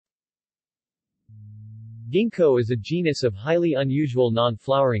Ginkgo is a genus of highly unusual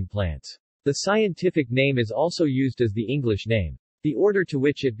non-flowering plants. The scientific name is also used as the English name. The order to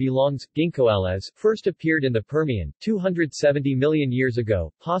which it belongs, Ginkgoales, first appeared in the Permian, 270 million years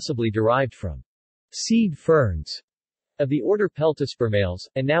ago, possibly derived from seed ferns of the order Peltospermales,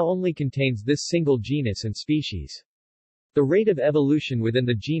 and now only contains this single genus and species. The rate of evolution within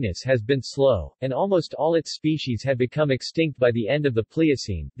the genus has been slow, and almost all its species had become extinct by the end of the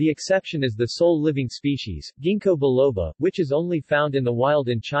Pliocene. The exception is the sole living species, Ginkgo biloba, which is only found in the wild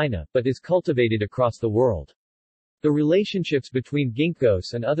in China, but is cultivated across the world. The relationships between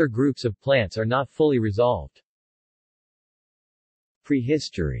ginkgos and other groups of plants are not fully resolved.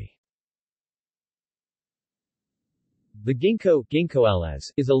 Prehistory. The ginkgo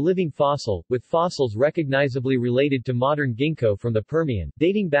Ginkgoales, is a living fossil, with fossils recognizably related to modern ginkgo from the Permian,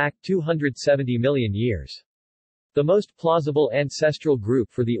 dating back 270 million years. The most plausible ancestral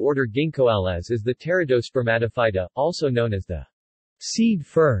group for the order Ginkgoales is the Pteridospermatophyta, also known as the seed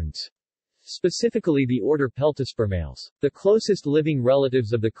ferns, specifically the order Peltospermales. The closest living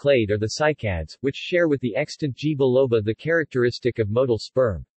relatives of the clade are the cycads, which share with the extant G. biloba the characteristic of motile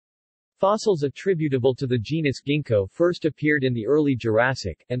sperm. Fossils attributable to the genus Ginkgo first appeared in the early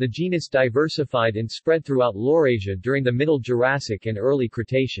Jurassic, and the genus diversified and spread throughout Laurasia during the Middle Jurassic and early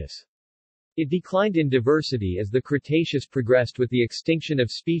Cretaceous. It declined in diversity as the Cretaceous progressed with the extinction of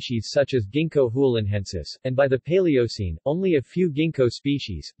species such as Ginkgo hualenhensis, and by the Paleocene, only a few ginkgo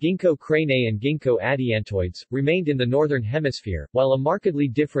species, Ginkgo cranae and Ginkgo adiantoides, remained in the northern hemisphere, while a markedly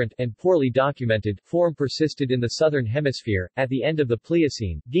different, and poorly documented, form persisted in the southern hemisphere. At the end of the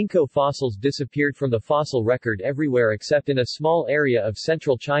Pliocene, ginkgo fossils disappeared from the fossil record everywhere except in a small area of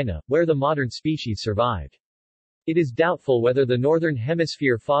central China, where the modern species survived. It is doubtful whether the northern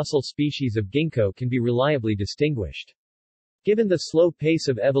hemisphere fossil species of ginkgo can be reliably distinguished. Given the slow pace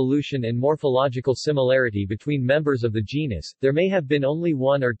of evolution and morphological similarity between members of the genus, there may have been only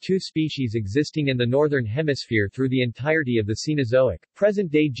one or two species existing in the northern hemisphere through the entirety of the Cenozoic.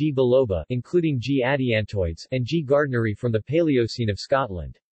 Present-day G. biloba, including G. adiantoides, and G. gardneri from the Paleocene of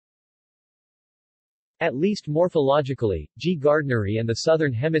Scotland. At least morphologically, G. gardneri and the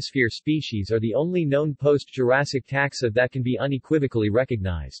southern hemisphere species are the only known post-Jurassic taxa that can be unequivocally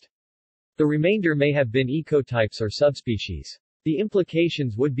recognized. The remainder may have been ecotypes or subspecies. The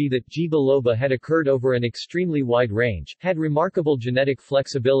implications would be that G. biloba had occurred over an extremely wide range, had remarkable genetic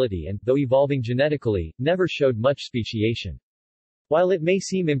flexibility and, though evolving genetically, never showed much speciation. While it may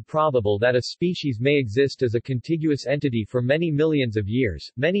seem improbable that a species may exist as a contiguous entity for many millions of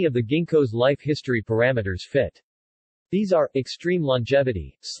years, many of the ginkgo's life history parameters fit. These are, extreme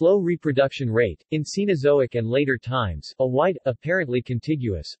longevity, slow reproduction rate, in Cenozoic and later times, a wide, apparently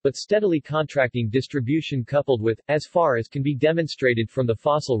contiguous, but steadily contracting distribution coupled with, as far as can be demonstrated from the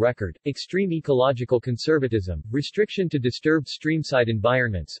fossil record, extreme ecological conservatism, restriction to disturbed streamside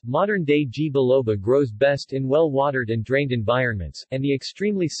environments. Modern-day G. biloba grows best in well-watered and drained environments, and the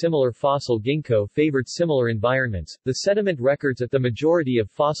extremely similar fossil ginkgo favored similar environments. The sediment records at the majority of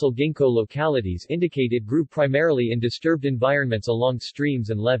fossil ginkgo localities indicate it grew primarily in disturbed environments along streams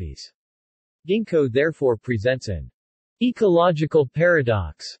and levees. Ginkgo therefore presents an ecological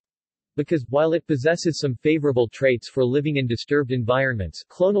paradox, because, while it possesses some favorable traits for living in disturbed environments,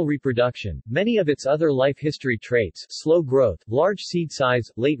 clonal reproduction, many of its other life history traits, slow growth, large seed size,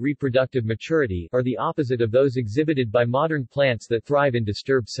 late reproductive maturity, are the opposite of those exhibited by modern plants that thrive in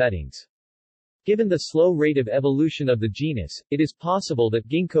disturbed settings. Given the slow rate of evolution of the genus, it is possible that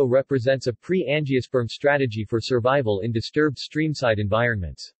ginkgo represents a pre-angiosperm strategy for survival in disturbed streamside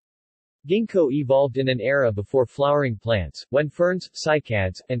environments. Ginkgo evolved in an era before flowering plants, when ferns,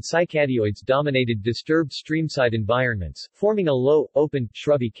 cycads, and cycadioids dominated disturbed streamside environments, forming a low, open,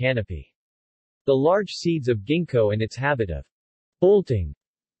 shrubby canopy. The large seeds of ginkgo and its habit of bolting,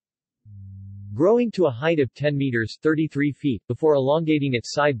 growing to a height of 10 meters 33 feet, before elongating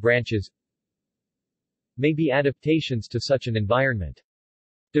its side branches, may be adaptations to such an environment.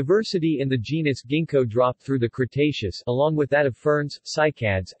 Diversity in the genus Ginkgo dropped through the Cretaceous, along with that of ferns,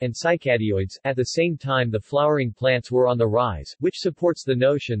 cycads, and cycadioids. At the same time the flowering plants were on the rise, which supports the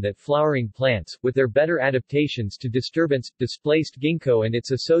notion that flowering plants, with their better adaptations to disturbance, displaced ginkgo and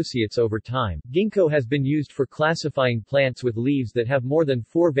its associates over time. Ginkgo has been used for classifying plants with leaves that have more than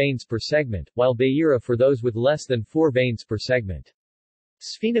 4 veins per segment, while Bayera for those with less than 4 veins per segment.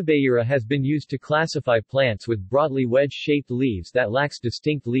 Sphenobayera has been used to classify plants with broadly wedge-shaped leaves that lacks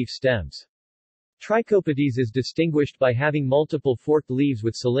distinct leaf stems. Trichopotes is distinguished by having multiple forked leaves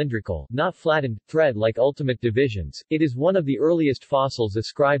with cylindrical, not flattened, thread-like ultimate divisions. It is one of the earliest fossils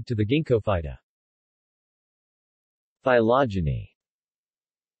ascribed to the Ginkgophyta. Phylogeny.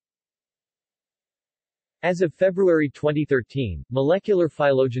 As of February 2013, molecular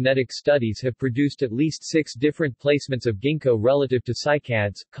phylogenetic studies have produced at least 6 different placements of ginkgo relative to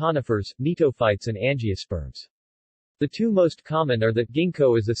cycads, conifers, ctophytes and angiosperms. The two most common are that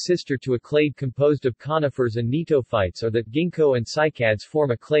ginkgo is a sister to a clade composed of conifers and ctophytes, or that ginkgo and cycads form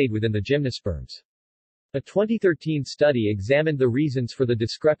a clade within the gymnosperms. A 2013 study examined the reasons for the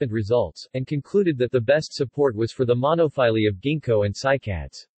discrepant results, and concluded that the best support was for the monophyly of ginkgo and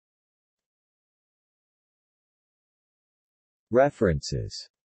cycads. References.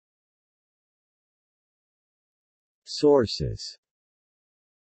 Sources.